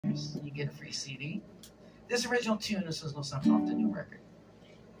listeners, you get a free CD. This original tune is a little something off the new record.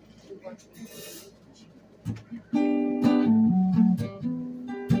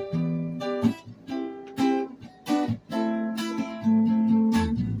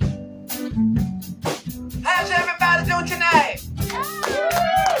 How's everybody doing tonight?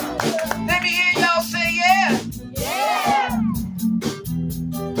 Let me hear y'all say yeah. Yeah.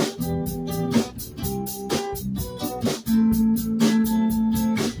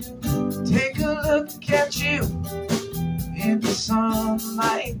 Take a look at you in the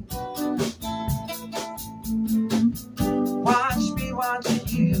sunlight. Watch me watching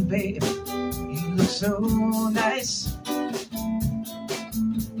you, babe. You look so nice.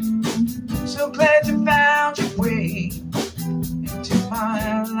 So glad you found your way into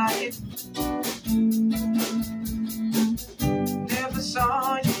my life. Never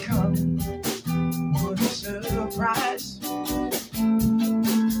saw you coming. What a surprise.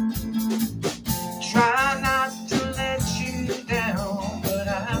 Try not to let you down, but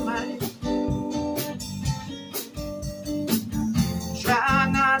I might. Try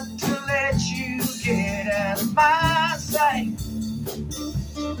not to let you get out of my sight.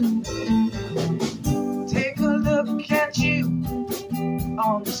 Take a look at you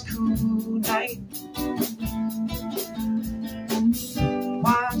on this cool night.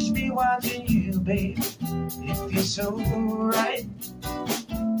 Watch me watching you, babe. It feels so right.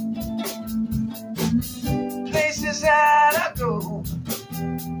 Places that I go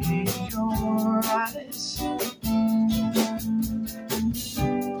in your eyes.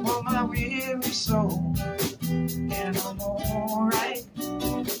 For my weary soul, and I'm alright.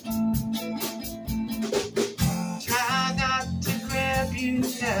 Try not to grab you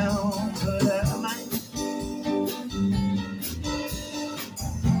down, but I might.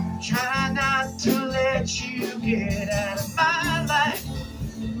 Try not to let you get out of my life.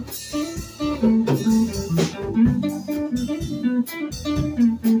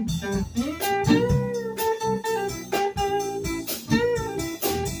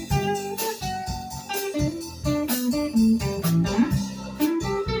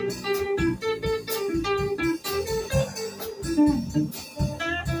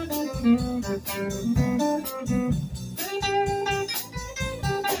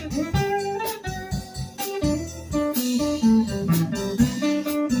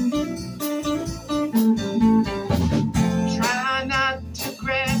 Try not to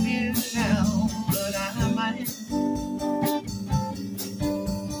grab you down, but I might.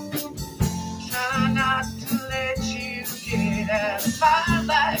 Try not to let you get out of my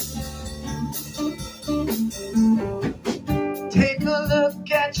life. Take a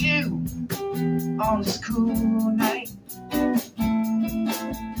look at you on this cool night.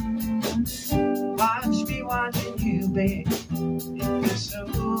 Watch me watching you, babe. It feels so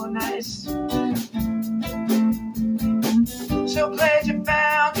nice. So glad you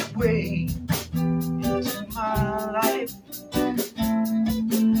found your way into my life.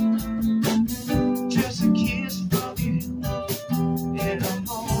 Just a kiss from you, and I'm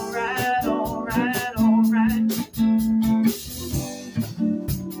alright, alright, alright.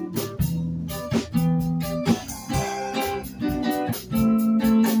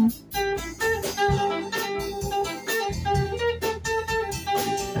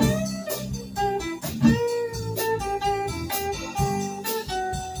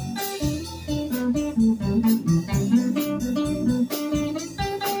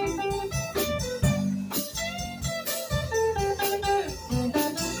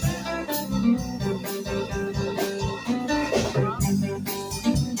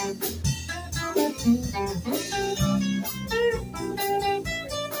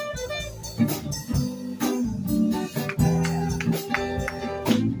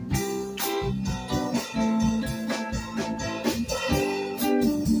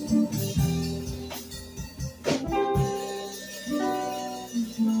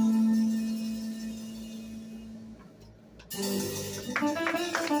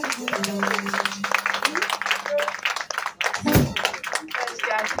 Thanks,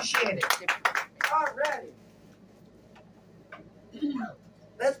 guys. Appreciate it. Alrighty.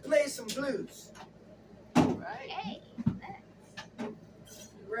 Let's play some blues. Right. Hey,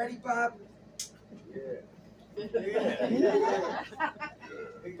 Ready, Bob? Yeah.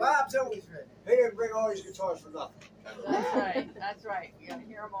 Bob's always ready. He didn't bring all these guitars for nothing. That's right. That's right. You gotta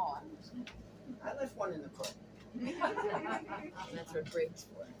hear them all. I left one in the car. That's what breaks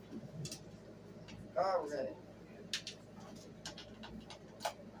for. Alright.